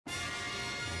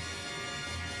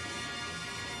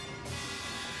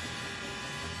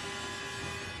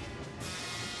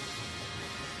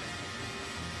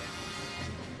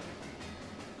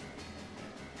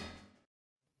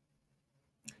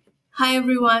Hi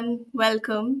everyone,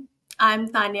 welcome. I'm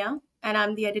Tanya and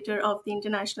I'm the editor of The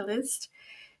Internationalist.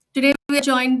 Today we are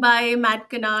joined by Matt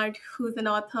Kennard, who's an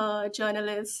author,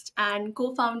 journalist, and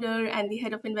co-founder and the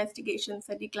head of investigations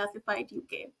at Declassified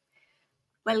UK.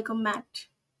 Welcome, Matt.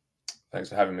 Thanks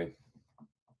for having me.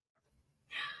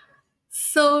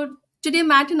 So today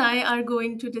Matt and I are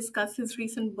going to discuss his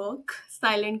recent book,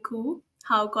 Silent Coup: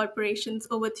 How Corporations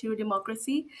Overthrew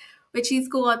Democracy, which he's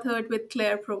co-authored with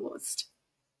Claire Provost.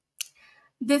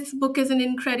 This book is an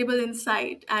incredible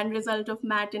insight and result of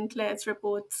Matt and Claire's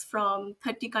reports from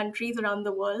 30 countries around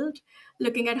the world,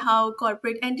 looking at how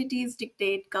corporate entities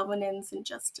dictate governance and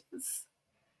justice.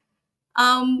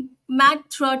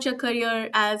 Matt, throughout your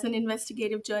career as an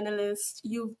investigative journalist,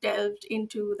 you've delved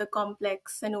into the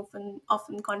complex and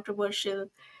often controversial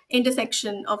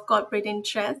intersection of corporate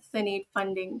interests and aid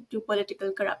funding to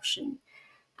political corruption.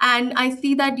 And I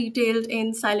see that detailed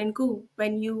in Silent Coup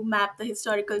when you map the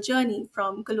historical journey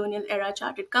from colonial era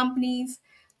chartered companies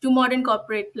to modern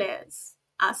corporate players,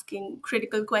 asking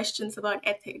critical questions about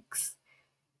ethics.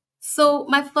 So,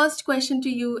 my first question to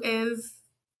you is,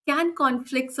 can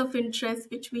conflicts of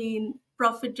interest between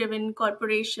profit driven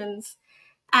corporations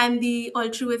and the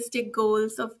altruistic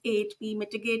goals of aid be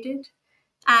mitigated?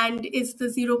 And is the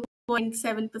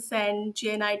 0.7%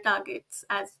 GNI targets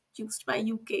as used by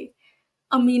UK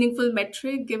a meaningful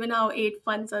metric given how aid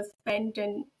funds are spent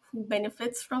and who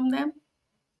benefits from them?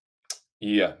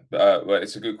 Yeah, well,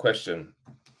 it's a good question.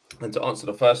 And to answer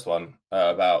the first one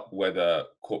about whether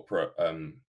corporate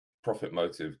profit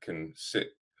motive can sit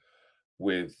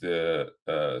with the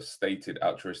stated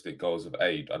altruistic goals of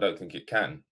aid, I don't think it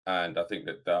can. And I think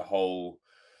that the whole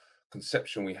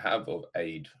conception we have of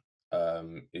aid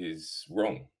is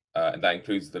wrong. And that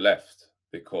includes the left,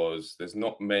 because there's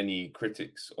not many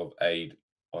critics of aid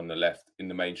on the left in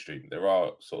the mainstream. There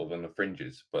are sort of on the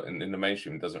fringes, but in the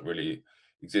mainstream, it doesn't really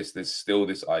exist. There's still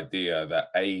this idea that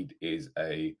aid is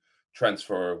a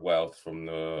transfer of wealth from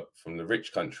the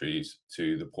rich countries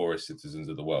to the poorest citizens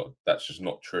of the world. That's just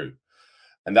not true.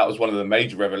 And that was one of the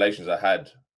major revelations I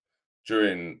had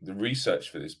during the research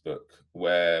for this book,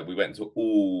 where we went to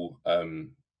all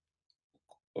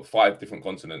 5 different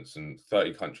continents and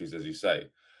 30 countries, as you say.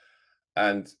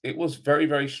 And it was very,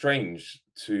 very strange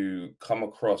to come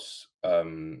across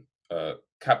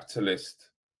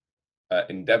capitalist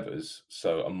endeavors,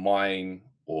 so a mine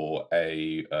or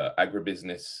a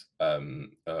agribusiness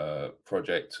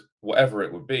project, whatever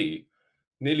it would be.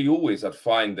 Nearly always I'd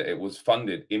find that it was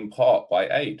funded in part by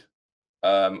aid.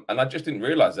 And I just didn't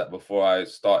realize that before I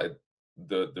started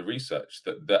the research,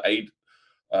 that the aid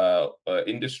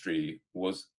industry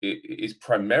is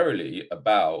primarily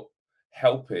about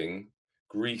helping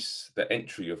grease the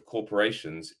entry of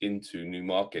corporations into new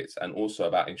markets, and also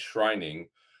about enshrining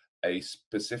a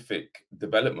specific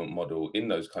development model in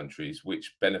those countries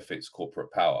which benefits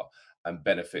corporate power and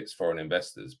benefits foreign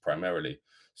investors primarily.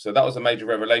 So that was a major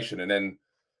revelation. And then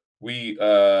we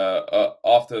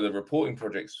after the reporting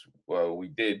projects we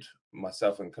did,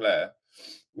 myself and Claire,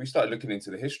 we started looking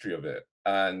into the history of it,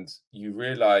 and you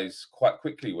realize quite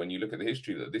quickly when you look at the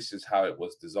history that this is how it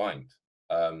was designed.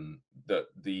 That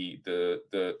the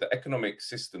economic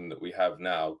system that we have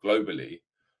now globally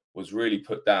was really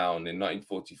put down in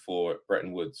 1944 at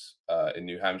Bretton Woods in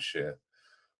New Hampshire,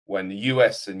 when the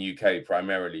US and UK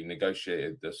primarily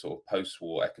negotiated the sort of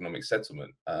post-war economic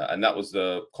settlement. And that was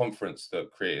the conference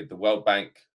that created the World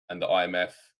Bank and the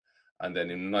IMF. And then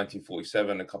in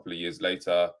 1947, a couple of years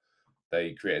later,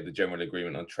 they created the General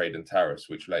Agreement on Trade and Tariffs,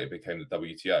 which later became the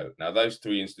WTO. Now, those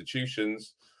 3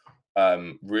 institutions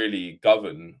really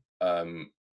govern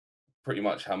pretty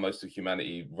much how most of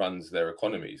humanity runs their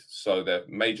economies. So they're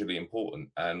majorly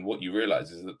important. And what you realize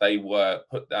is that they were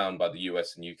put down by the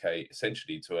US and UK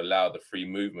essentially to allow the free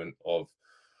movement of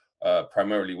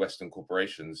primarily Western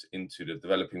corporations into the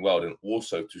developing world, and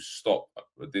also to stop,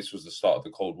 this was the start of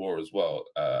the Cold War as well,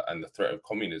 and the threat of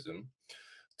communism,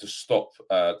 to stop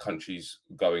countries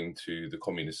going to the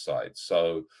communist side.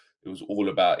 So it was all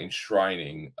about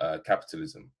enshrining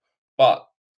capitalism. But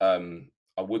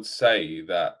I would say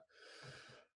that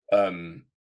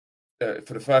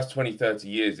for the first 20, 30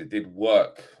 years, it did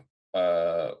work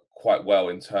quite well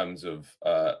in terms of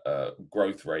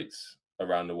growth rates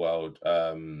around the world,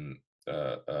 and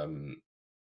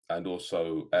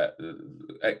also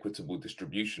equitable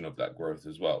distribution of that growth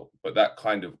as well. But that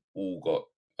kind of all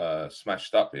got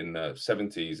smashed up in the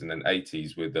 70s and then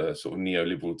 80s with a sort of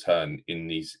neoliberal turn in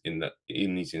these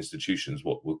institutions,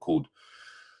 what were called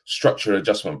structural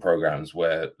adjustment programs,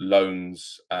 where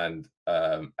loans and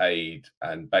aid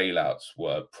and bailouts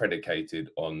were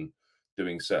predicated on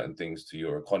doing certain things to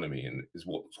your economy, and is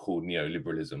what's called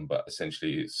neoliberalism. But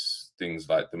essentially, it's things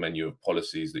like the menu of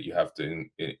policies that you have to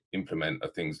implement are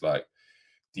things like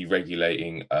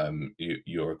deregulating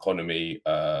your economy,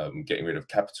 getting rid of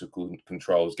capital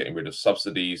controls, getting rid of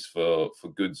subsidies for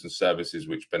goods and services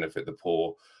which benefit the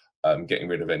poor, getting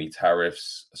rid of any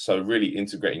tariffs. So really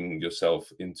integrating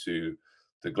yourself into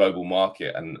the global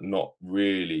market and not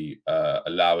really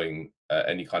allowing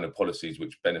any kind of policies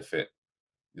which benefit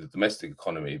the domestic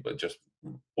economy, but just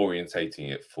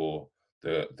orientating it for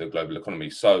the global economy.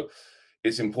 So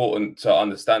it's important to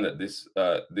understand that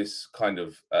this kind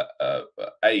of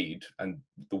aid and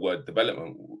the word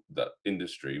development, that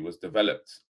industry was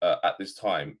developed at this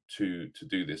time to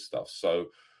do this stuff. So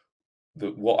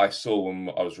what I saw when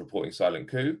I was reporting Silent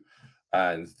Coup,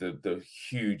 and the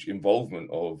huge involvement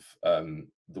of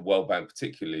the World Bank,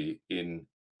 particularly in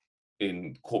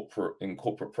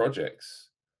corporate projects,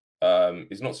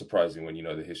 is not surprising when you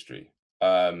know the history.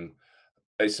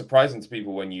 It's surprising to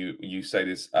people when you say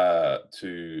this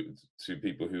to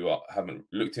people who haven't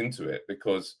looked into it,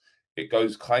 because it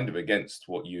goes kind of against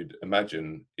what you'd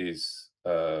imagine is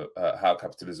how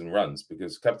capitalism runs.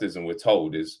 Because capitalism, we're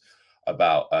told, is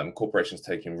about corporations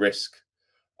taking risk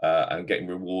and getting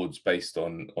rewards based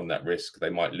on that risk. They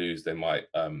might lose, they might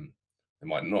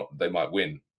not, they might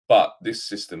win, but this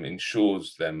system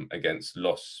ensures them against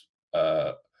loss.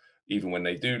 Even when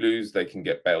they do lose, they can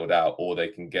get bailed out, or they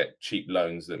can get cheap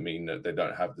loans that mean that they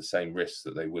don't have the same risks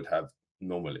that they would have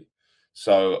normally.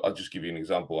 So I'll just give you an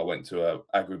example. I went to an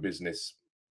agribusiness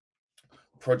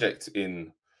project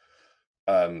in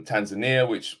Tanzania,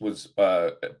 which was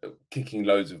kicking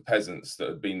loads of peasants that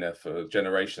had been there for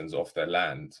generations off their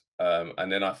land.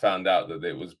 And then I found out that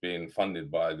it was being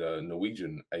funded by the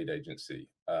Norwegian aid agency,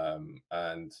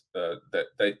 and that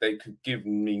they could give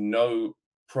me no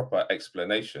proper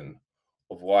explanation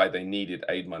of why they needed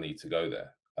aid money to go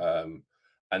there.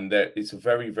 And that it's a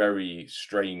very, very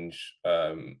strange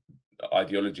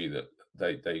ideology that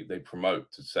they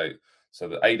promote, to say. So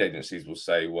the aid agencies will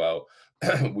say, well,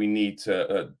 we need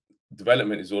to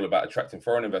development is all about attracting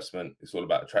foreign investment. It's all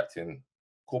about attracting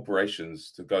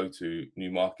corporations to go to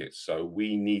new markets. So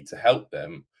we need to help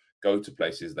them go to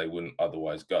places they wouldn't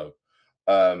otherwise go.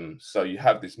 So you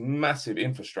have this massive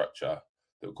infrastructure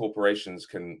that corporations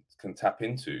can tap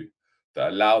into, that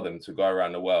allow them to go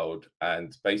around the world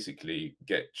and basically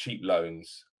get cheap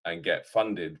loans and get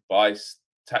funded by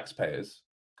taxpayers,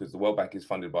 because the World Bank is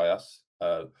funded by us.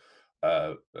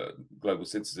 Global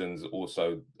citizens,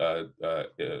 also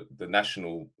the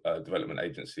national development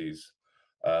agencies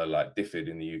like DFID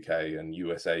in the UK and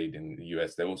USAID in the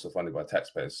US, they're also funded by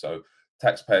taxpayers. So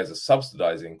taxpayers are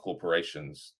subsidizing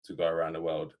corporations to go around the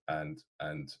world and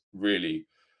really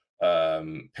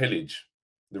pillage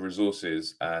the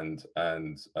resources and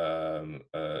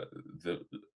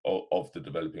of the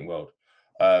developing world.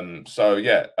 So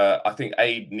yeah, I think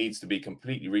aid needs to be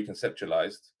completely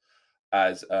reconceptualized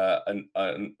as an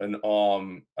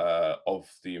arm of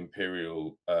the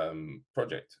imperial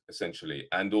project, essentially.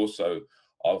 And also,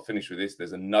 I'll finish with this.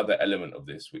 There's another element of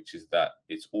this, which is that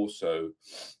it's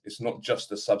not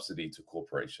just a subsidy to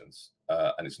corporations,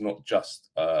 and it's not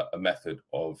just a method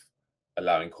of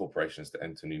allowing corporations to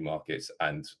enter new markets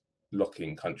and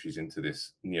locking countries into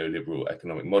this neoliberal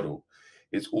economic model.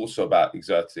 It's also about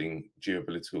exerting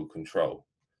geopolitical control.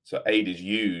 So aid is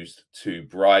used to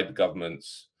bribe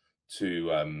governments,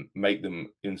 to make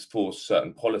them enforce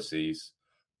certain policies,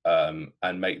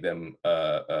 and make them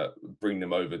bring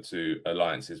them over to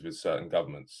alliances with certain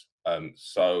governments.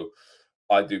 So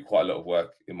I do quite a lot of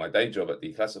work in my day job at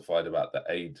Declassified about the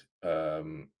aid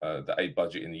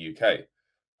budget in the UK.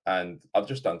 And I've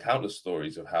just done countless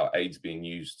stories of how aid's being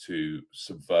used to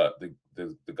subvert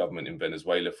the government in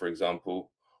Venezuela, for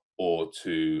example, or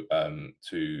to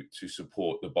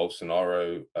support the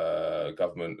Bolsonaro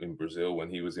government in Brazil when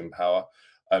he was in power.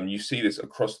 You see this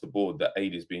across the board, that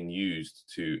aid is being used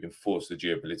to enforce the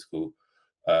geopolitical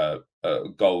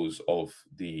goals of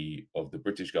the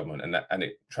British government, and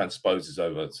it transposes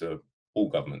over to all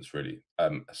governments, really.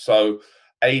 So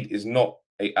aid is not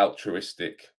a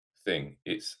altruistic thing.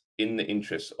 It's in the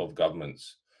interests of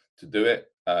governments to do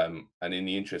it, and in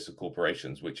the interests of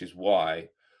corporations, which is why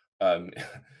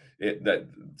that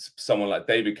someone like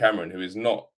David Cameron, who is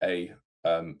not a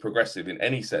progressive in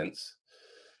any sense,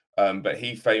 but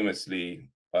he famously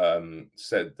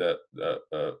said that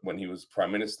when he was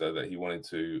prime minister, that he wanted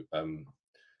to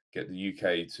get the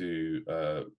UK to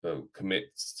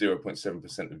commit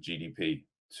 0.7% of GDP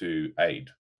to aid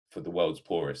for the world's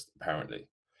poorest. Apparently,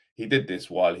 he did this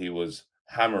while he was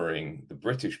hammering the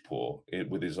British poor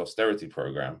with his austerity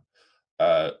program.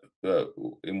 uh,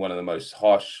 in one of the most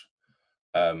harsh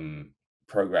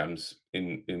programs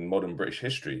in modern British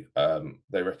history.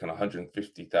 They reckon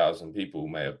 150,000 people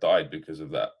may have died because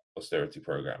of that austerity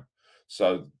program.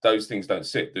 So those things don't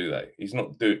sit, do they? He's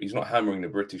not hammering the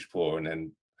British poor and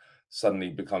then suddenly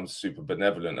becomes super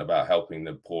benevolent about helping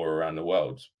the poor around the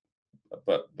world.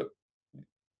 But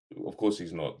of course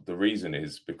he's not. The reason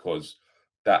is because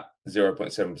that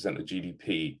 0.7% of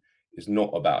GDP is not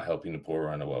about helping the poor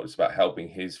around the world. It's about helping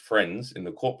his friends in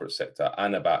the corporate sector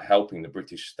and about helping the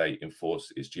British state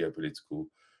enforce its geopolitical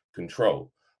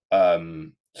control.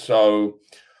 So,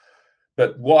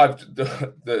 but what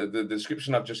the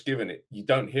description I've just given it, you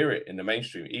don't hear it in the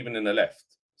mainstream, even in the left.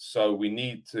 So we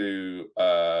need to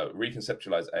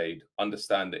reconceptualize aid,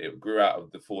 understand that it grew out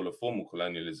of the fall of formal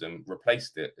colonialism,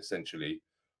 replaced it essentially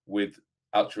with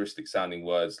altruistic sounding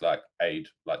words like aid,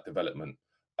 like development.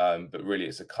 But really,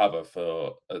 it's a cover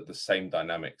for the same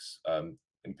dynamics.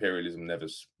 Imperialism never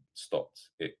stopped;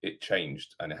 it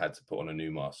changed, and it had to put on a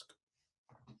new mask.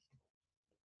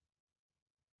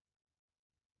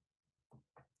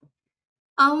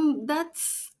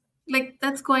 That's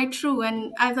that's quite true.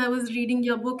 And as I was reading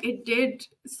your book, it did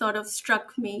sort of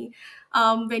struck me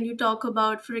when you talk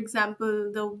about, for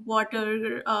example, the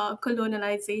water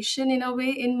colonialization in a way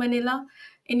in Manila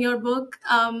in your book,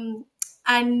 and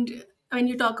when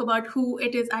you talk about who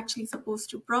it is actually supposed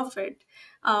to profit,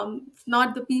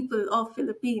 not the people of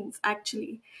Philippines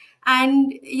actually.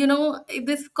 And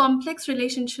this complex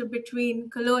relationship between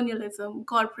colonialism,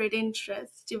 corporate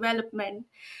interests, development,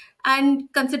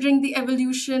 and considering the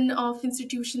evolution of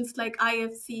institutions like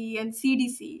IFC and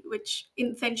CDC, which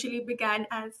essentially began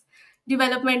as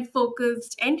development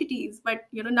focused entities, but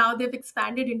now they've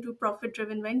expanded into profit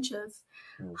driven ventures.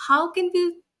 Mm. How can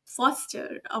we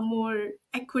foster a more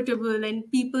equitable and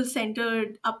people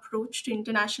centered approach to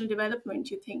international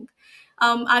development, you think?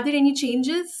 Are there any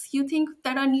changes you think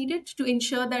that are needed to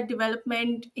ensure that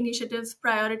development initiatives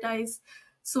prioritize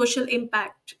social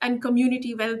impact and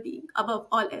community well-being above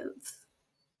all else?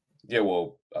 Yeah,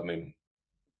 well, I mean,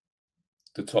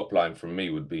 the top line from me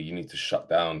would be you need to shut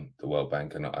down the World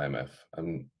Bank and the IMF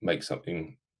and make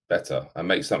something better and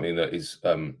make something that is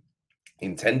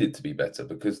intended to be better,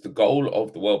 because the goal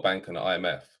of the World Bank and the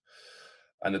IMF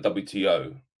and the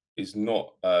WTO is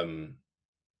not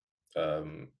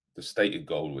the stated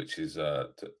goal, which is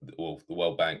well, the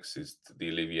World Bank's is the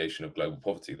alleviation of global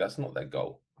poverty. That's not their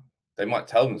goal. They might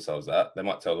tell themselves that, they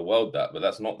might tell the world that, but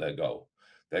that's not their goal.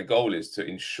 Their goal is to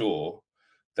ensure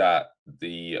that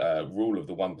the rule of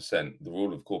the 1%, the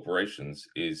rule of corporations,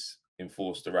 is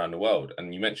enforced around the world.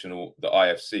 And you mentioned the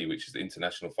IFC, which is the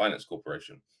International Finance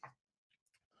Corporation.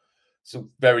 It's a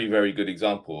very, very good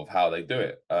example of how they do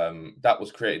it. That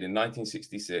was created in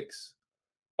 1966.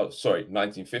 Oh, sorry,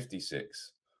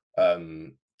 1956.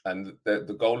 And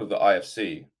the goal of the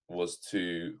IFC was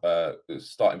to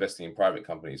start investing in private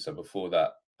companies. So before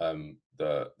that,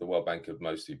 the World Bank had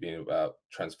mostly been about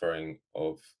transferring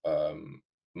of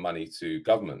money to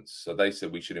governments. So they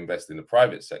said we should invest in the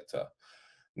private sector.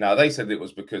 Now they said it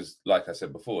was because, like I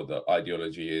said before, the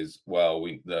ideology is, well,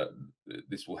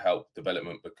 this will help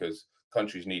development because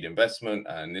countries need investment,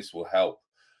 and this will help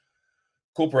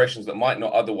corporations that might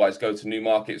not otherwise go to new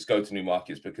markets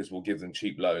because we'll give them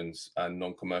cheap loans and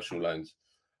non-commercial loans.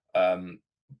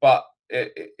 But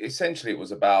essentially, it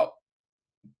was about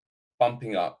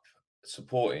bumping up,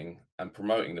 supporting, and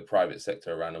promoting the private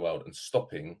sector around the world and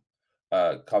stopping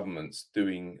governments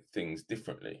doing things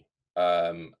differently.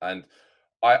 And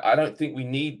I don't think we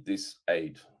need this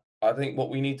aid. I think what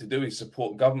we need to do is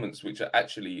support governments which are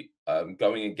actually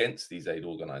going against these aid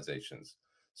organizations.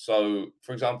 So,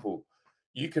 for example,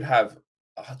 you could have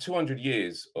 200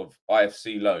 years of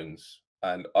IFC loans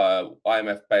and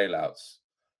IMF bailouts,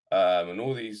 and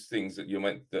all these things that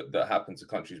that happen to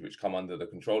countries which come under the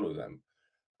control of them,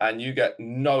 and you get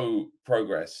no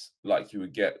progress like you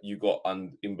got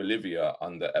in Bolivia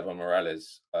under Evo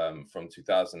Morales from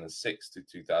 2006 to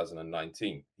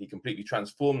 2019. He completely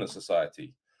transformed the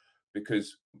society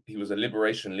because he was a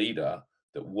liberation leader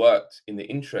that worked in the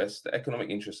economic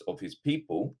interests of his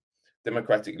people,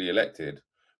 democratically elected,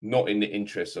 not in the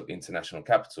interests of international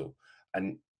capital.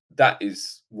 And that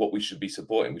is what we should be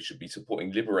supporting. We should be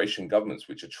supporting liberation governments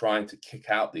which are trying to kick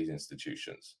out these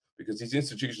institutions, because these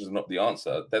institutions are not the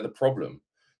answer; they're the problem.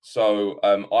 So,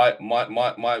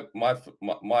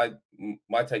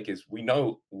 my take is, we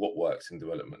know what works in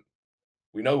development.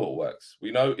 We know what works.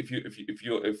 We know if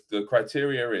the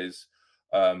criteria is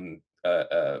um, uh,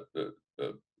 uh,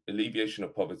 uh, alleviation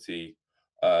of poverty,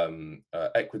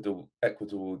 equitable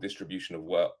distribution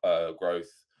of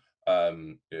growth,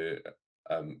 um,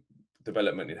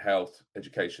 development in health,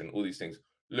 education, all these things.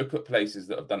 Look at places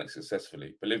that have done it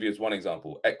successfully. Bolivia is one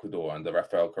example. Ecuador under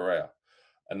Rafael Correa,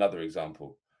 another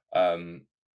example.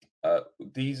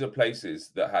 These are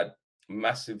places that had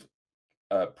massive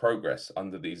progress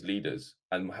under these leaders.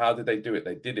 And how did they do it?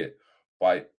 They did it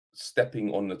by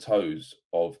stepping on the toes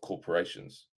of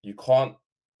corporations. You can't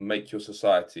make your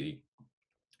society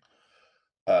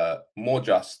more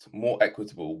just, more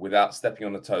equitable without stepping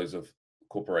on the toes of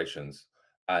corporations.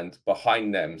 And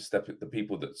behind them step the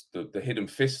people that's the hidden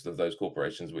fist of those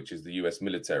corporations, which is the US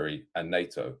military and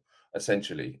NATO,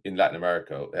 essentially in Latin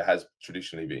America. It has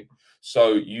traditionally been.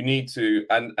 So you need to,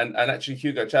 and actually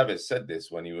Hugo Chavez said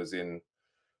this when he was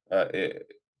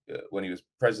when he was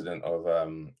president of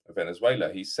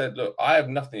Venezuela. He said, look, I have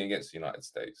nothing against the United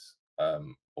States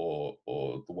or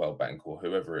the World Bank or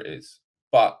whoever it is,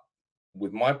 but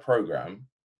with my program,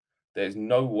 there's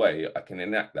no way I can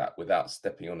enact that without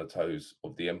stepping on the toes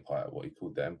of the empire, what he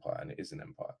called the empire, and it is an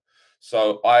empire.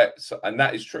 And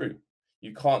that is true.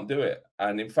 You can't do it.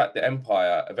 And in fact, the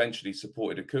empire eventually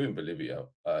supported a coup in Bolivia,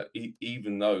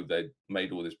 even though they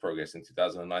made all this progress in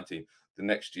 2019. The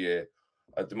next year,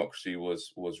 democracy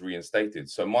was reinstated.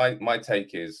 So my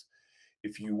take is,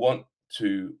 if you want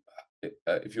to,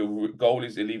 if your goal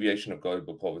is alleviation of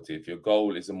global poverty, if your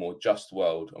goal is a more just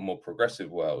world, a more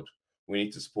progressive world, we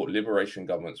need to support liberation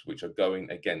governments which are going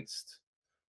against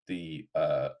the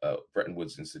Bretton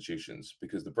Woods institutions,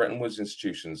 because the Bretton Woods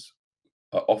institutions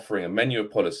are offering a menu of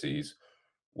policies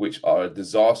which are a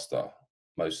disaster,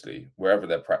 mostly wherever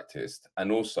they're practiced,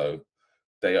 and also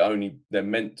they're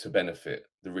meant to benefit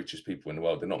the richest people in the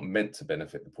world. They're not meant to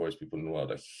benefit the poorest people in the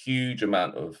world. A huge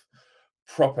amount of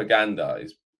propaganda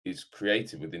is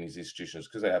created within these institutions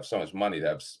because they have so much money. They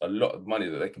have a lot of money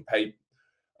that they can pay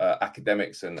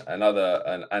academics and other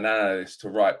analysts to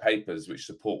write papers which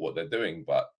support what they're doing.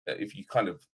 But if you kind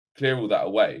of clear all that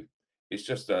away, it's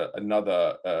just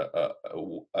another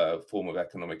form of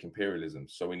economic imperialism.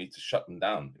 So we need to shut them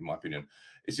down, in my opinion.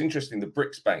 It's interesting, the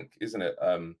BRICS Bank, isn't it?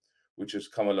 Which has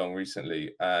come along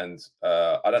recently, and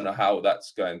I don't know how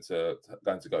that's going to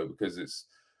go, because it's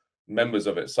members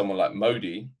of it. Someone like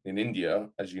Modi in India,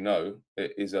 as you know,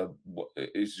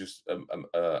 is just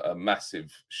a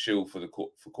massive shill for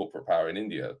corporate power in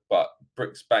India. But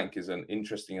BRICS Bank is an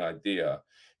interesting idea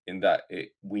in that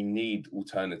we need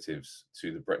alternatives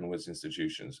to the Bretton Woods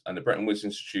institutions, and the Bretton Woods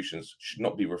institutions should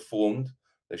not be reformed;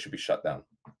 they should be shut down.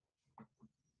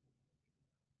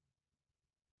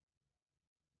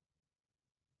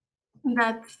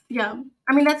 I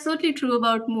mean, that's totally true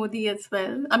about Modi as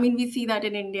well. I mean, we see that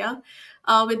in India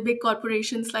with big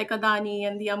corporations like Adani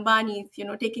and the Ambanis,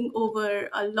 taking over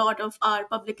a lot of our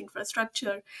public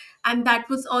infrastructure. And that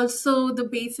was also the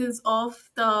basis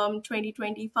of the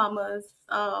 2020 farmers,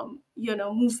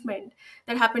 movement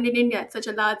that happened in India at such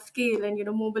a large scale and,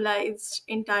 mobilized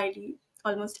entirely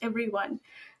almost everyone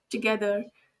together.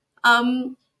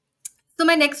 Um, so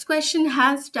my next question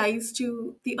has ties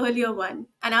to the earlier one,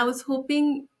 and I was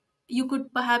hoping you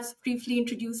could perhaps briefly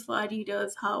introduce for our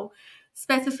readers how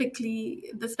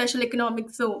specifically the special economic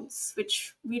zones,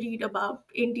 which we read about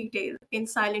in detail in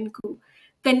Silent Coup,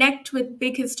 connect with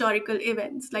big historical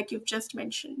events like you've just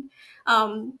mentioned,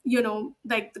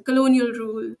 like the colonial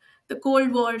rule, the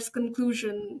Cold War's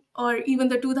conclusion, or even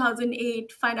the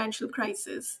 2008 financial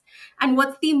crisis. And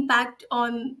what's the impact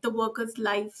on the workers'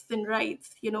 lives and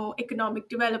rights, economic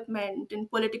development and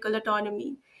political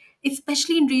autonomy,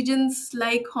 especially in regions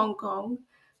like Hong Kong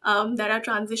that are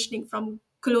transitioning from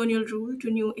colonial rule to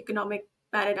new economic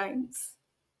paradigms?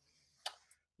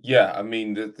 Yeah, I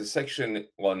mean, the section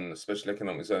on special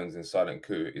economic zones in Silent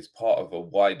Coup is part of a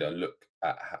wider look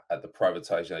at the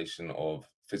privatization of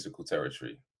physical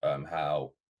territory,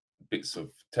 how bits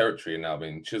of territory are now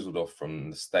being chiseled off from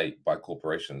the state by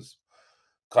corporations.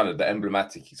 Kind of the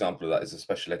emblematic example of that is a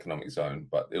special economic zone,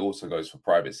 but it also goes for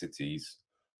private cities,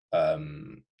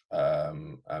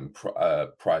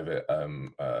 private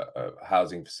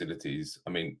housing facilities. I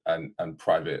mean, and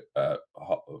private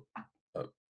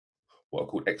what are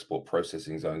called export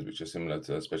processing zones, which are similar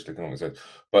to special economic zones.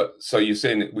 But so you're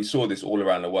seeing we saw this all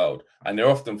around the world, and they're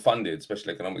often funded,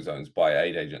 special economic zones, by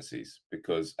aid agencies,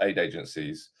 because aid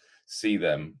agencies see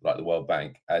them, like the World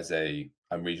Bank,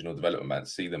 and regional development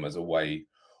banks see them as a way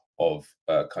of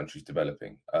countries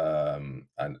developing, and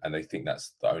they think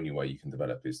that's the only way you can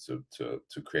develop is to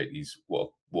create these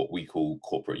what we call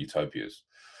corporate utopias.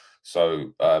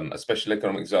 So a special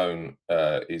economic zone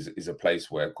is a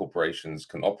place where corporations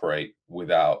can operate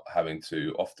without having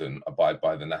to often abide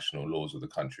by the national laws of the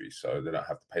country. So they don't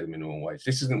have to pay the minimum wage.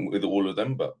 This isn't with all of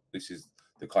them, but this is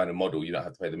the kind of model. You don't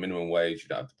have to pay the minimum wage. You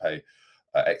don't have to pay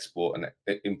export and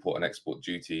import and export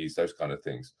duties, those kind of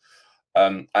things.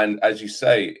 And as you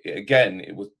say, again,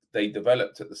 they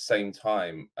developed at the same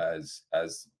time as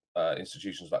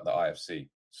institutions like the IFC.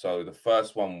 So the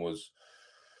first one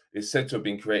is said to have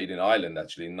been created in Ireland,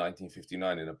 actually, in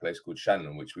 1959 in a place called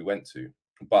Shannon, which we went to.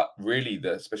 But really,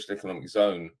 the Special Economic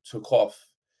Zone took off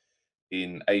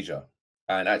in Asia.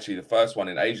 And actually, the first one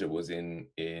in Asia was in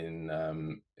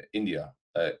India.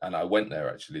 And I went there,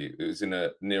 actually. It was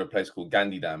near a place called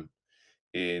Gandhidham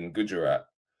in Gujarat.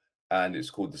 And it's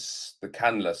called the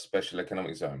Kennard Special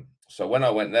Economic Zone. So when I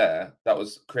went there, that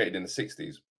was created in the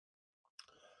 60s.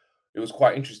 It was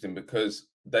quite interesting because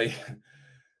they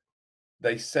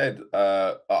said,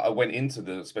 I went into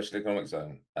the Special Economic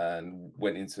Zone and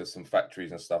went into some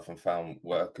factories and stuff and found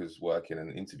workers working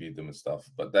and interviewed them and stuff.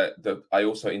 But I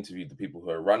also interviewed the people who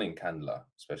are running Kennard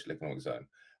Special Economic Zone.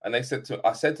 And I said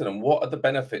to them, what are the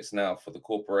benefits now for the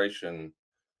corporation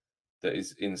that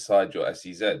is inside your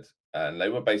SEZ? And they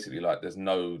were basically like, there's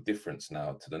no difference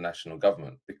now to the national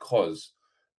government, because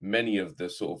many of the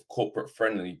sort of corporate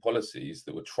friendly policies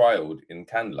that were trialed in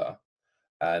Kennard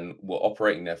and were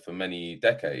operating there for many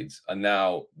decades are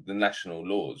now the national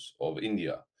laws of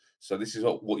India. So this is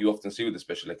what you often see with the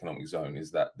Special Economic Zone, is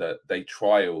that they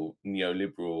trial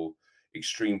neoliberal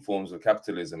extreme forms of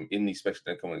capitalism in these special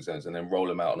economic zones and then roll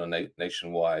them out on a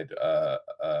nationwide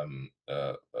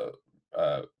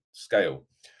scale.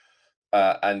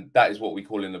 And that is what we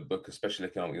call in the book a special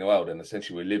economic world. And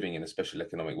essentially, we're living in a special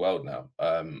economic world now,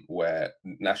 where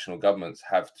national governments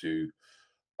have to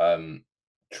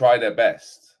try their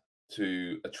best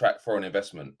to attract foreign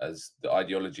investment, as the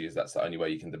ideology is that's the only way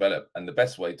you can develop. And the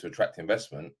best way to attract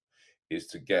investment is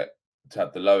to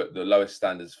have the lowest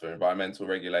standards for environmental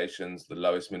regulations, the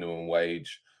lowest minimum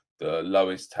wage, the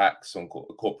lowest tax on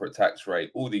corporate tax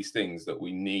rate, all these things that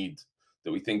we need,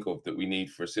 that we think of that we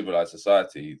need for a civilized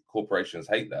society. Corporations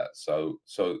hate that. So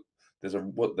there's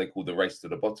what they call the race to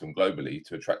the bottom globally.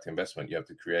 To attract investment, you have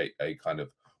to create a kind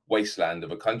of wasteland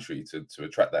of a country to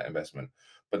attract that investment.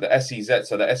 But the SEZ,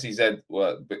 so the SEZ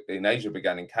in Asia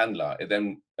began in Kandla. And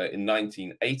then in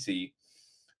 1980,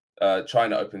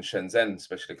 China opened Shenzhen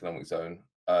Special Economic Zone,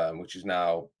 which is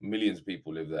now millions of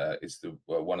people live there. It's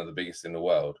one of the biggest in the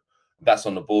world. That's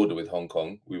on the border with Hong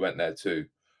Kong. We went there too.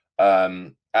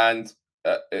 And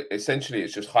essentially,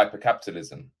 it's just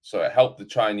hyper-capitalism. So it helped the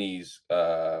Chinese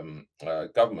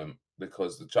government,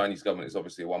 because the Chinese government is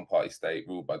obviously a one-party state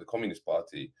ruled by the Communist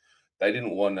Party. They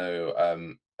didn't want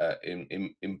to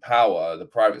empower the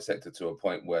private sector to a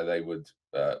point where they would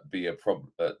be a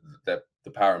problem. The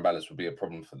power imbalance would be a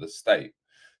problem for the state.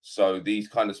 So these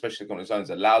kind of special economic zones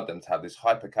allowed them to have this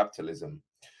hyper-capitalism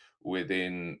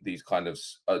within these kind of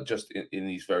just in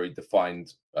these very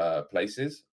defined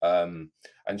places. And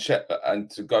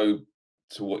to go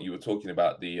to what you were talking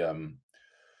about, the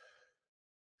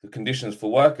conditions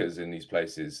for workers in these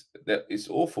places, that it's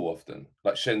awful often.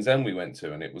 Like Shenzhen we went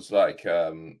to, and it was like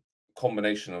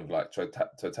combination of like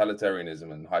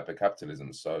totalitarianism and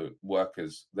hyper-capitalism. So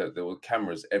workers, there were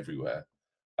cameras everywhere.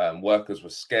 Workers were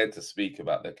scared to speak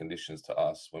about their conditions to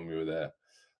us when we were there.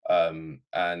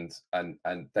 And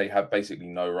they have basically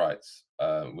no rights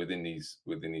within these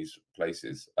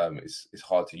places. It's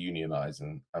hard to unionize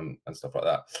and stuff like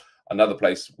that. Another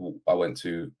place I went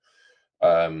to,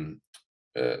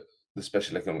 the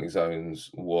special economic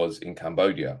zones, was in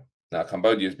Cambodia. Now,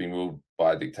 Cambodia has been ruled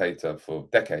by a dictator for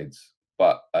decades,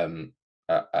 but and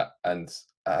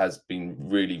has been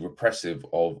really repressive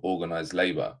of organized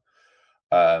labor.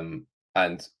 And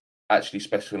actually,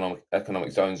 special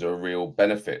economic zones are a real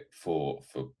benefit for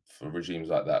regimes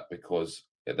like that, because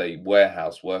they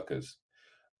warehouse workers.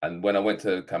 And when I went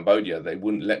to Cambodia, they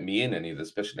wouldn't let me in any of the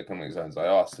special economic zones. I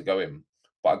asked to go in,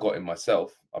 but I got in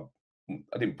myself. I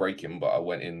didn't break in, but I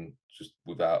went in just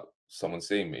without someone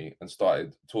seeing me and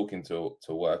started talking to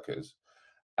workers.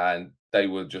 And they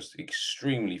were just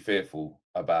extremely fearful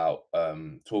about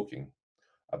talking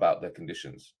about their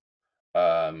conditions.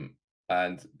 And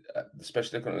the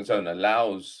special economic zone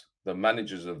allows the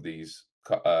managers of these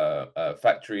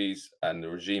factories and the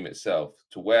regime itself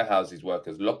to warehouse these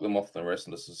workers, lock them off the rest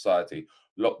of the society,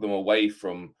 lock them away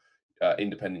from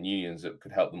independent unions that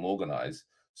could help them organize.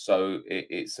 So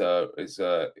it's a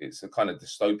kind of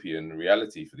dystopian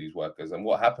reality for these workers. And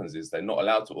what happens is they're not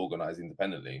allowed to organize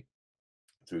independently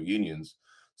through unions.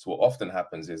 So what often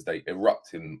happens is they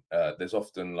erupt in. There's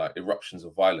often like eruptions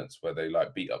of violence where they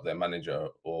like beat up their manager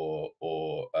or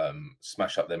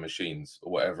smash up their machines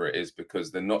or whatever it is,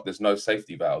 because there's no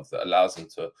safety valve that allows them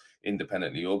to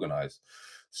independently organize.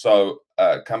 So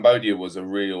Cambodia was a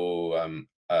real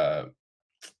eye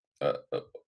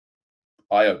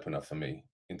opener for me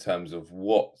in terms of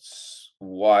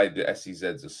why the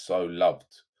SEZs are so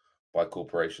loved by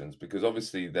corporations, because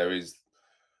obviously there is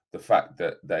the fact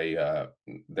that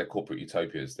they're corporate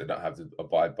utopias. They don't have to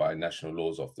abide by national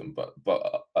laws often, but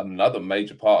another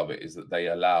major part of it is that they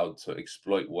are allowed to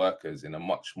exploit workers in a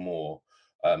much more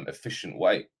efficient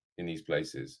way in these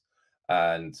places,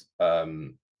 and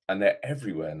they're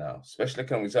everywhere now. Special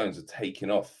economic zones are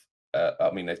taking off. I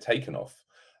mean, they've taken off.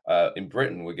 In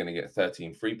Britain, we're going to get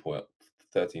 13 free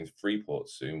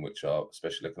ports soon, which are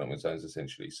special economic zones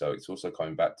essentially. So it's also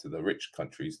coming back to the rich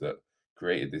countries that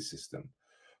created this system.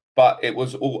 But it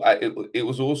was all it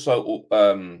was also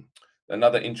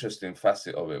another interesting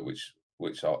facet of it,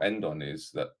 which I'll end on,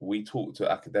 is that we talked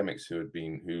to academics who have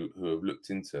looked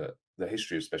into the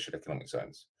history of special economic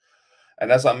zones.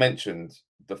 And as I mentioned,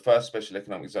 the first special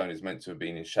economic zone is meant to have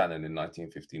been in Shannon in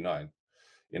 1959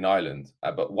 in Ireland.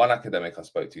 But one academic I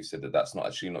spoke to said that that's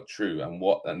not true.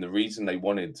 And the reason they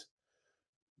wanted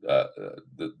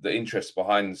the interest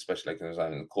behind the special economic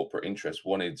zone and the corporate interest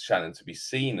wanted Shannon to be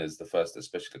seen as the first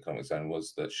special economic zone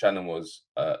was that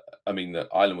that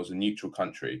Ireland was a neutral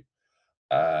country,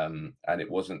 and it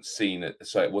wasn't seen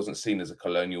as a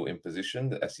colonial imposition,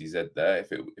 the SEZ there,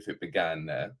 if it began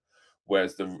there,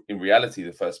 whereas in reality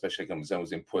the first special economic zone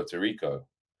was in Puerto Rico.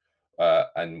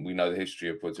 And we know the history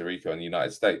of Puerto Rico and the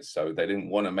United States, so they didn't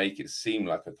want to make it seem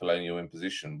like a colonial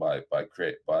imposition by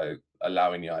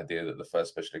allowing the idea that the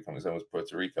first special economic zone was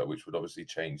Puerto Rico, which would obviously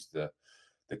change the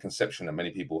conception that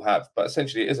many people have. But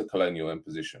essentially, it is a colonial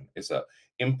imposition. It's an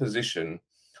imposition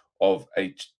of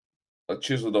a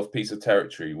chiseled off piece of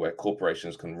territory where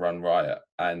corporations can run riot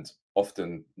and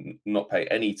often not pay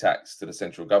any tax to the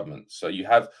central government. So you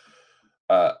have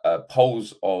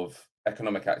poles of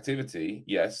economic activity,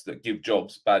 yes, that give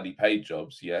jobs, badly paid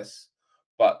jobs, yes,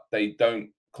 but they don't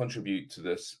contribute to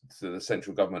the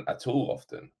central government at all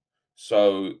often.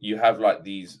 So you have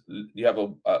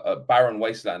a barren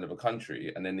wasteland of a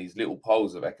country, and then these little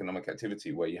poles of economic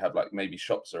activity where you have like maybe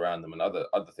shops around them and other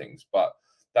things, but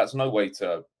that's no way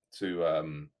to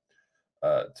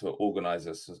organize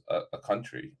a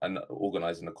country and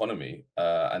organize an economy,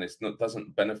 and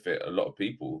doesn't benefit a lot of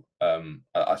people.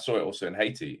 I saw it also in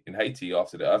Haiti. In Haiti,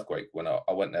 after the earthquake, when I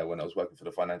went there when I was working for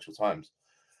the Financial Times,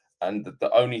 and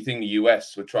the only thing the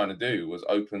US were trying to do was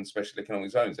open special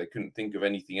economic zones. They couldn't think of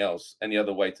anything else, any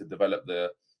other way to develop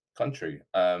the country,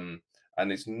 and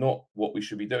it's not what we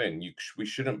should be doing. We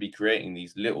shouldn't be creating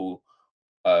these little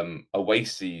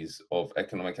oases of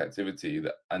economic activity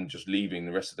and just leaving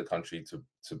the rest of the country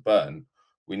to burn.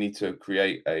 We need to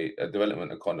create a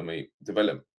development economy.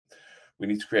 We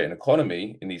need to create an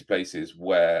economy in these places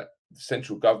where the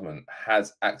central government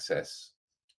has access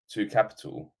to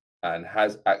capital and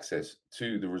has access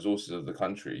to the resources of the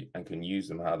country and can use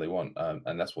them how they want.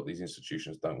 And that's what these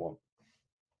institutions don't want.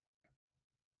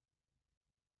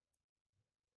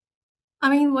 I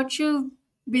mean, what you've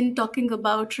been talking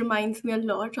about reminds me a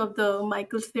lot of the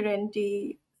Michael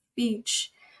Serenti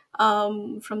speech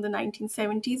from the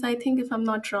 1970s, I think, if I'm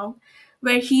not wrong,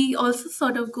 where he also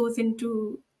sort of goes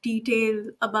into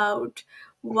detail about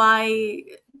why,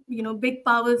 big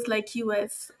powers like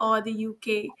US or the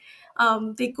UK,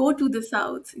 they go to the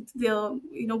South. It's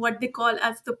what they call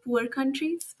as the poor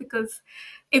countries, because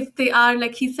if they are,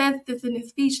 like he says this in his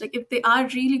speech, like if they are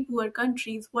really poor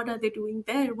countries, what are they doing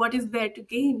there? What is there to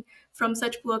gain from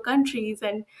such poor countries?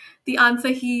 And the answer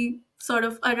he sort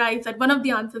of arrives at, one of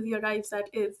the answers he arrives at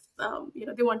is,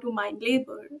 they want to mine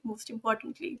labor, most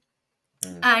importantly.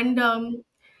 And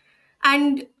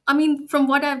I mean, from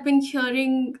what I've been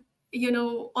hearing,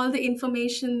 all the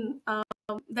information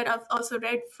that I've also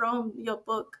read from your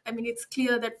book, I mean, it's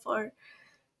clear that for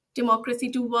democracy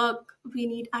to work, we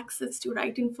need access to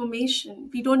right information.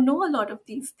 We don't know a lot of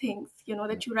these things,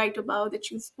 that you write about, that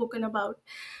you've spoken about.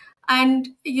 And,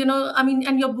 I mean,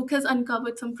 and your book has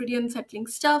uncovered some pretty unsettling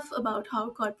stuff about how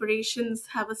corporations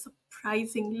have a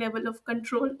surprising level of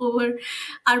control over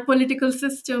our political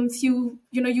systems. You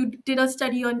did a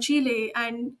study on Chile,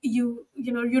 and you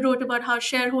wrote about how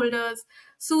shareholders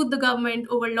sued the government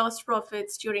over lost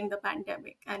profits during the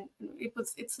pandemic. And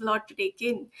it's a lot to take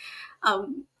in.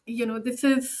 This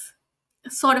is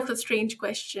sort of a strange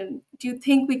question. Do you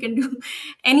think we can do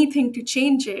anything to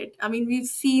change it? I mean, we've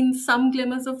seen some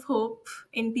glimmers of hope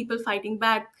in people fighting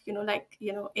back, in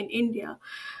India.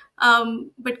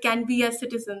 But can we as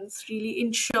citizens really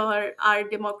ensure our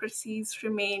democracies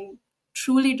remain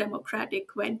truly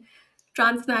democratic when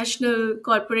transnational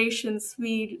corporations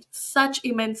wield such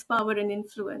immense power and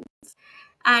influence?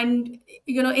 And,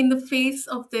 in the face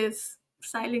of this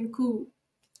silent coup,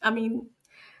 I mean,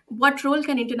 what role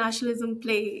can internationalism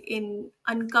play in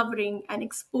uncovering and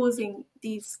exposing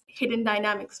these hidden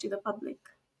dynamics to the public?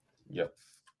 Yeah.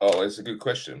 Oh, it's a good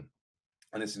question,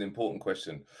 and it's an important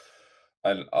question,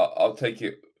 and I'll take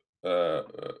it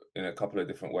in a couple of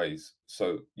different ways.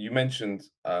 So you mentioned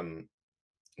not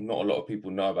a lot of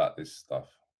people know about this stuff.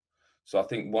 So I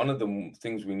think one of the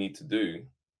things we need to do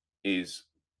is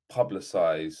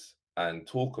publicize and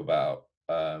talk about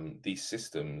these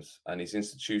systems and these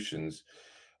institutions,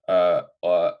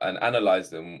 and analyze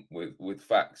them with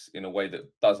facts in a way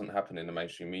that doesn't happen in the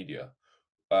mainstream media.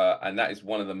 And that is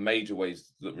one of the major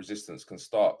ways that resistance can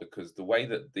start, because the way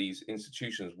that these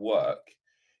institutions work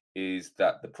is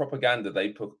that the propaganda they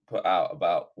put out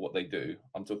about what they do,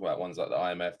 I'm talking about ones like the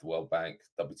IMF, the World Bank,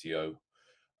 WTO,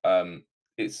 um,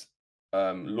 it's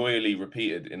loyally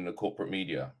repeated in the corporate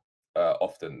media.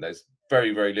 Often there's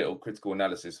very, very little critical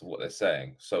analysis of what they're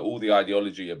saying. So all the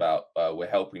ideology about we're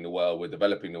helping the world, we're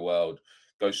developing the world,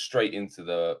 goes straight into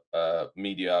the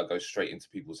media, goes straight into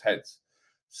people's heads.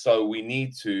 So we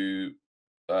need to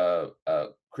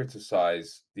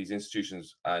criticize these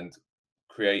institutions and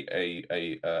create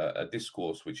a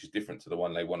discourse which is different to the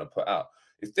one they want to put out.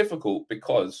 It's difficult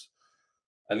because,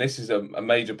 and this is a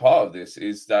major part of this,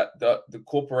 is that the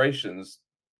corporations,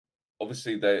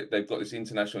 obviously they've got this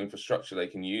international infrastructure they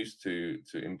can use to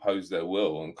impose their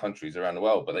will on countries around the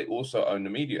world, but they also own the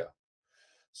media.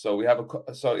 So we have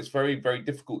so it's very, very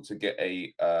difficult to get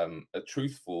a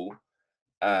truthful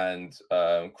and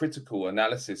critical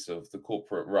analysis of the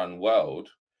corporate run world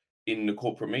in the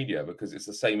corporate media, because it's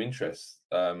the same interests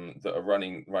that are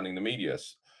running the media.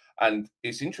 And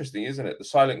it's interesting, isn't it? The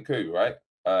silent coup, right?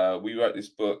 We wrote this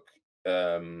book.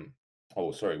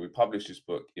 We published this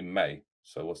book in May.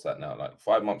 So what's that now? Like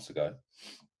 5 months ago,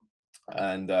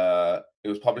 and it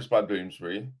was published by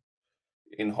Bloomsbury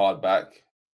in hardback.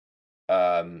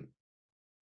 Um,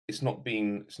 it's not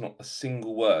a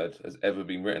single word has ever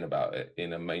been written about it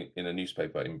in a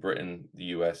newspaper in Britain, the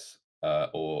US,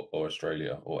 or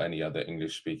Australia, or any other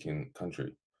English speaking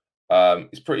country.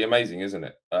 It's pretty amazing, isn't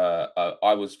it?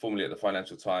 I was formerly at the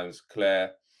Financial Times.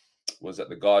 Claire was at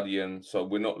the Guardian. So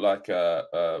we're not like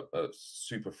a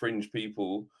super fringe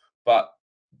people, but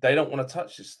they don't want to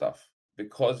touch this stuff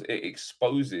because it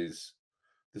exposes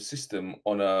the system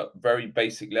on a very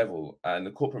basic level. And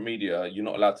the corporate media, you're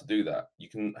not allowed to do that.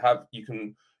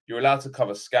 You're allowed to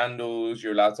cover scandals,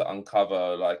 you're allowed to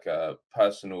uncover like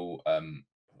personal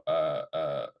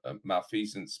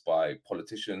malfeasance by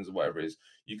politicians or whatever it is.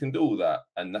 You can do all that,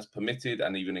 and that's permitted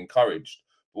and even encouraged.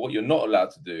 But what you're not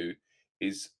allowed to do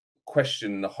is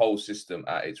question the whole system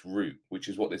at its root, which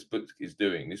is what this book is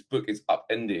doing. This book is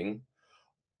upending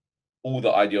all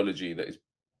the ideology that is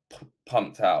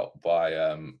pumped out by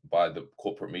the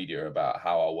corporate media about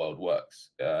how our world works.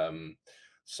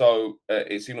 So I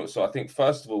think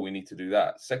first of all we need to do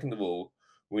that. Second of all,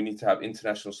 we need to have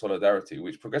international solidarity,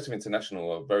 which Progressive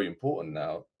International are very important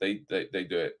now. They do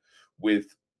it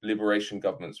with liberation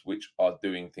governments which are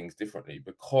doing things differently,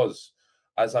 because,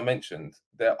 as I mentioned,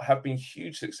 there have been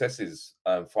huge successes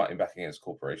fighting back against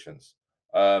corporations.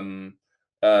 Um,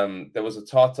 there was a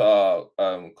Tata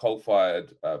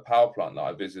coal-fired power plant that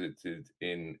I visited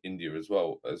in India as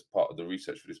well as part of the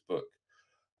research for this book,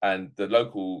 and the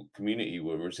local community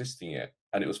were resisting it,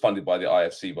 and it was funded by the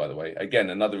IFC, by the way. Again,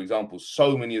 another example.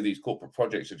 So many of these corporate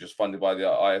projects are just funded by the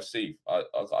IFC. I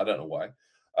don't know why.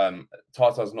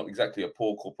 Tata is not exactly a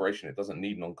poor corporation. It doesn't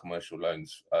need non-commercial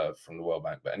loans from the World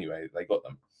Bank, but anyway, they got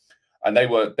them, and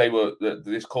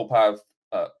this coal-powered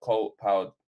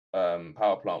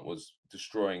power plant was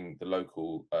destroying the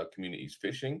local community's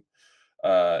fishing,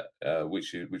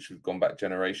 which has gone back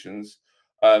generations.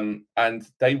 And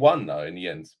they won though in the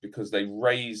end, because they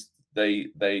raised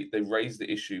raised the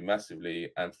issue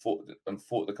massively and fought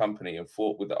the company and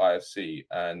fought with the IFC,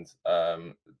 and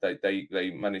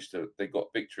they managed to, they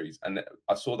got victories. And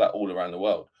I saw that all around the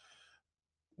world.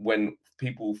 When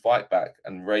people fight back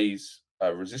and raise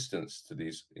resistance to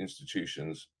these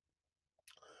institutions,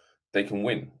 they can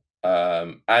win.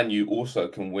 And you also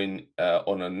can win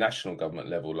on a national government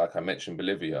level, like I mentioned,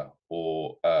 Bolivia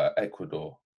or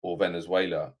Ecuador or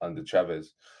Venezuela under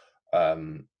Chavez.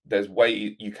 There's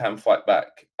way you can fight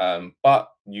back,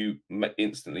 but you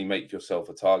instantly make yourself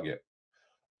a target.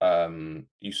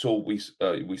 We saw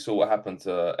what happened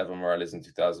to Evo Morales in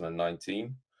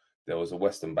 2019. There was a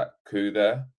Western-backed coup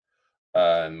there.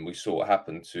 We saw what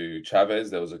happened to Chavez.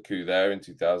 There was a coup there in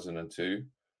 2002.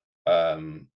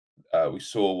 We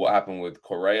saw what happened with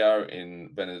Correa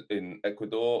in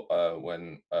Ecuador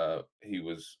when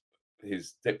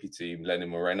his deputy Lenin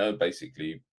Moreno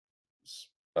basically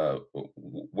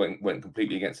went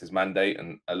completely against his mandate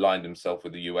and aligned himself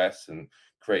with the US and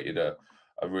created a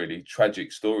really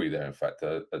tragic story there. In fact,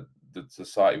 the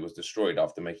society was destroyed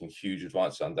after making huge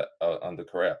advances under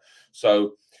Korea.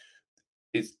 So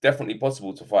it's definitely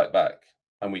possible to fight back,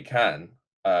 and we can.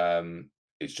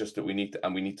 It's just that we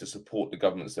need to support the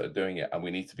governments that are doing it, and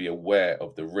we need to be aware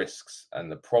of the risks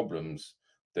and the problems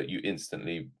that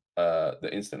instantly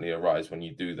arise when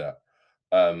you do that.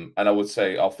 And I would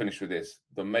say, I'll finish with this: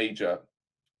 the major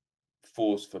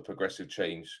force for progressive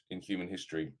change in human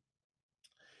history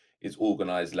is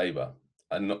organized labor,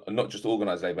 and not just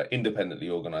organized labor, independently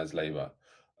organized labor.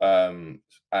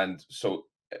 And so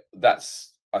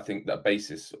that's, I think, the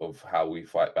basis of how we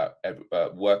fight back.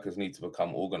 Workers need to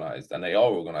become organized, and they are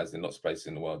organized in lots of places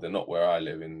in the world. They're not where I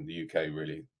live in the UK,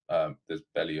 really. There's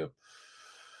barely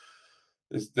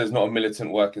there's not a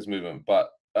militant workers movement,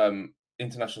 but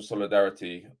international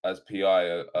solidarity, as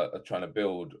PI are trying to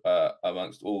build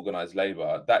amongst organized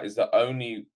labor, that is the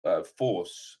only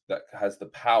force that has the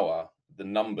power, the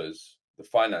numbers, the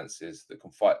finances that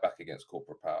can fight back against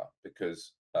corporate power.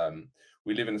 Because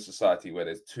we live in a society where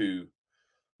there's two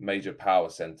major power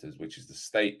centers, which is the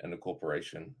state and the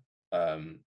corporation,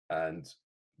 and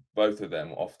both of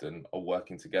them often are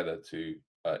working together to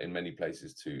in many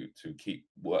places to keep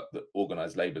the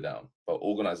organized labor down. But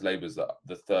organized labor is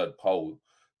the third pole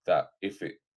that, if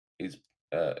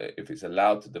it's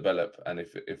allowed to develop, and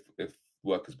if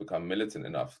workers become militant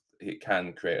enough, it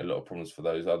can create a lot of problems for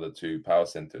those other two power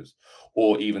centers,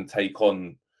 or even take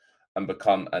on and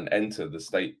become and enter the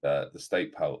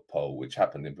state pole, which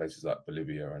happened in places like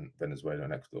Bolivia and Venezuela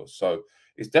and Ecuador. So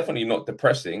it's definitely not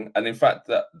depressing. And in fact,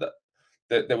 that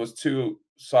there was two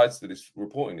sides to this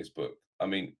report in this book. I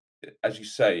mean, as you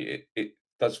say, it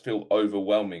does feel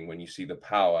overwhelming when you see the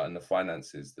power and the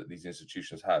finances that these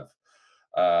institutions have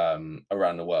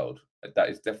around the world. That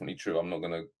is definitely true. I'm not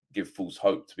going to give false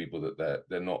hope to people that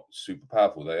they're not super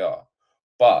powerful. They are.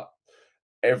 But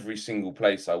every single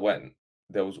place I went,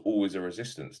 there was always a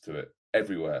resistance to it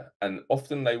everywhere, and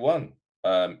often they won.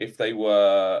 If they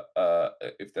were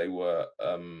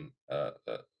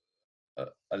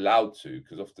allowed to,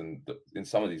 because often in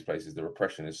some of these places the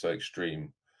repression is so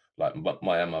extreme, like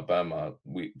Myanmar, Burma,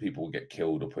 people get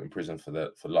killed or put in prison for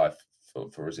life for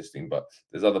resisting. But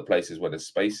there's other places where there's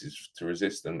spaces to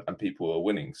resist, and people are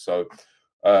winning. So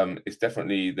it's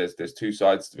definitely, there's two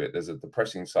sides to it. There's a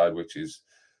depressing side, which is,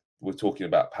 we're talking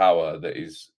about power that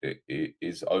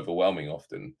is overwhelming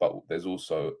often, but there's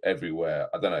also everywhere.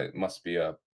 I don't know. It must be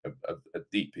a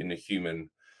deep in the human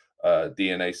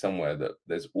DNA somewhere that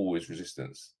there's always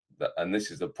resistance. And this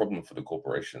is the problem for the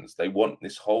corporations. They want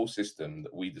this whole system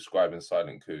that we describe in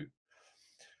Silent Coup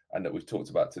and that we've talked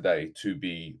about today to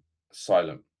be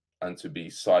silent and to be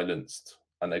silenced.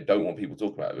 And they don't want people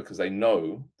talking about it because they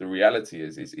know the reality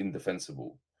is it's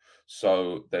indefensible.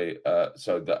 So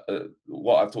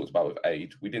what I've talked about with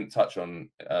aid, we didn't touch on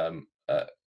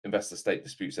investor state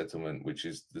dispute settlement, which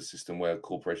is the system where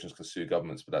corporations can sue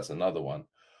governments, but that's another one.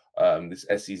 This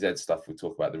SEZ stuff we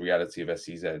talk about, the reality of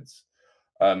SEZs.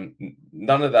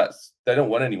 None of that. They don't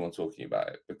want anyone talking about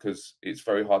it because it's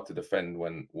very hard to defend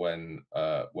when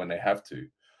they have to.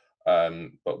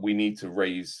 But we need to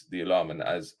raise the alarm,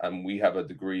 and we have a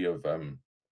degree of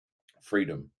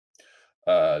freedom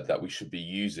that we should be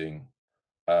using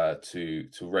to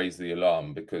raise the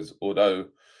alarm. Because although,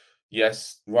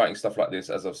 yes, writing stuff like this,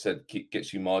 as I've said,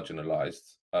 gets you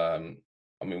marginalized. I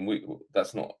mean, we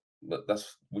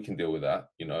can deal with that.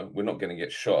 You know, we're not going to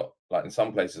get shot. Like in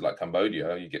some places, like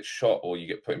Cambodia, you get shot or you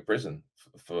get put in prison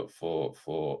for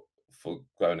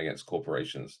going against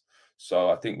corporations. So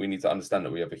I think we need to understand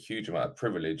that we have a huge amount of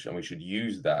privilege, and we should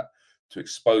use that to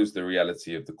expose the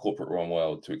reality of the corporate run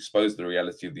world, to expose the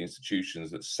reality of the institutions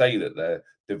that say that they're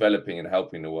developing and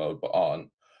helping the world but aren't,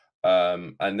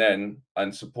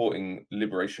 and supporting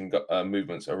liberation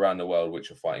movements around the world which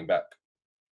are fighting back.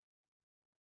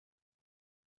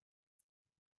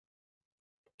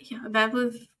 Yeah, that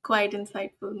was quite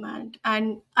insightful, Matt.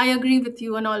 And I agree with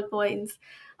you on all points.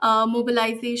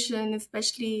 Mobilization,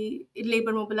 especially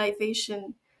labor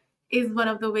mobilization, is one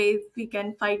of the ways we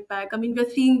can fight back. I mean, we're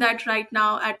seeing that right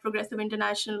now at Progressive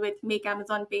International with Make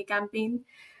Amazon Pay campaign,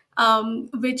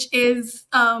 which is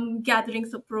gathering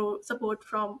support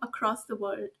from across the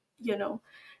world, you know.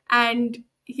 And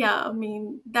yeah, I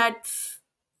mean, that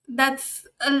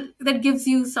gives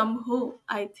you some hope,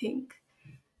 I think.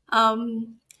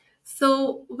 Um,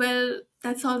 well,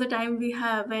 that's all the time we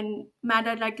have. And Matt,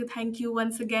 I'd like to thank you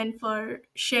once again for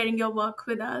sharing your work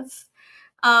with us.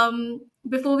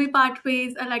 Before we part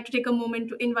ways, I'd like to take a moment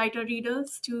to invite our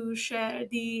readers to share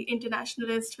the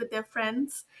Internationalist with their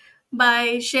friends.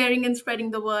 By sharing and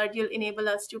spreading the word, you'll enable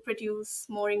us to produce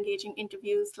more engaging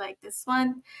interviews like this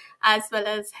one, as well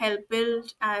as help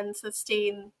build and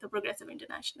sustain the Progressive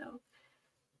International.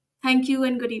 Thank you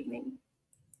and good evening.